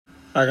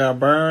I got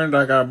burned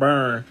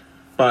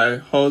by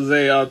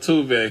Jose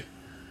Altuve,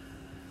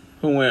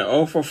 who went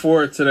 0 for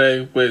 4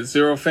 today with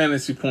 0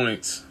 fantasy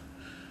points.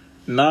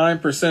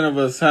 9% of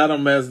us had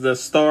him as the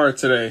star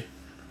today.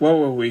 What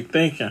were we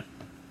thinking?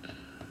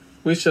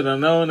 We should have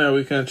known that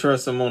we couldn't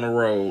trust him on the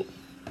road.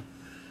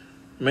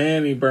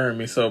 Man, he burned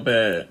me so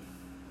bad.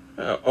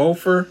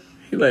 Ofer,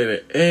 he laid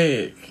an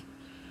egg.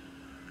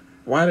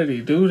 Why did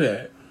he do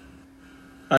that?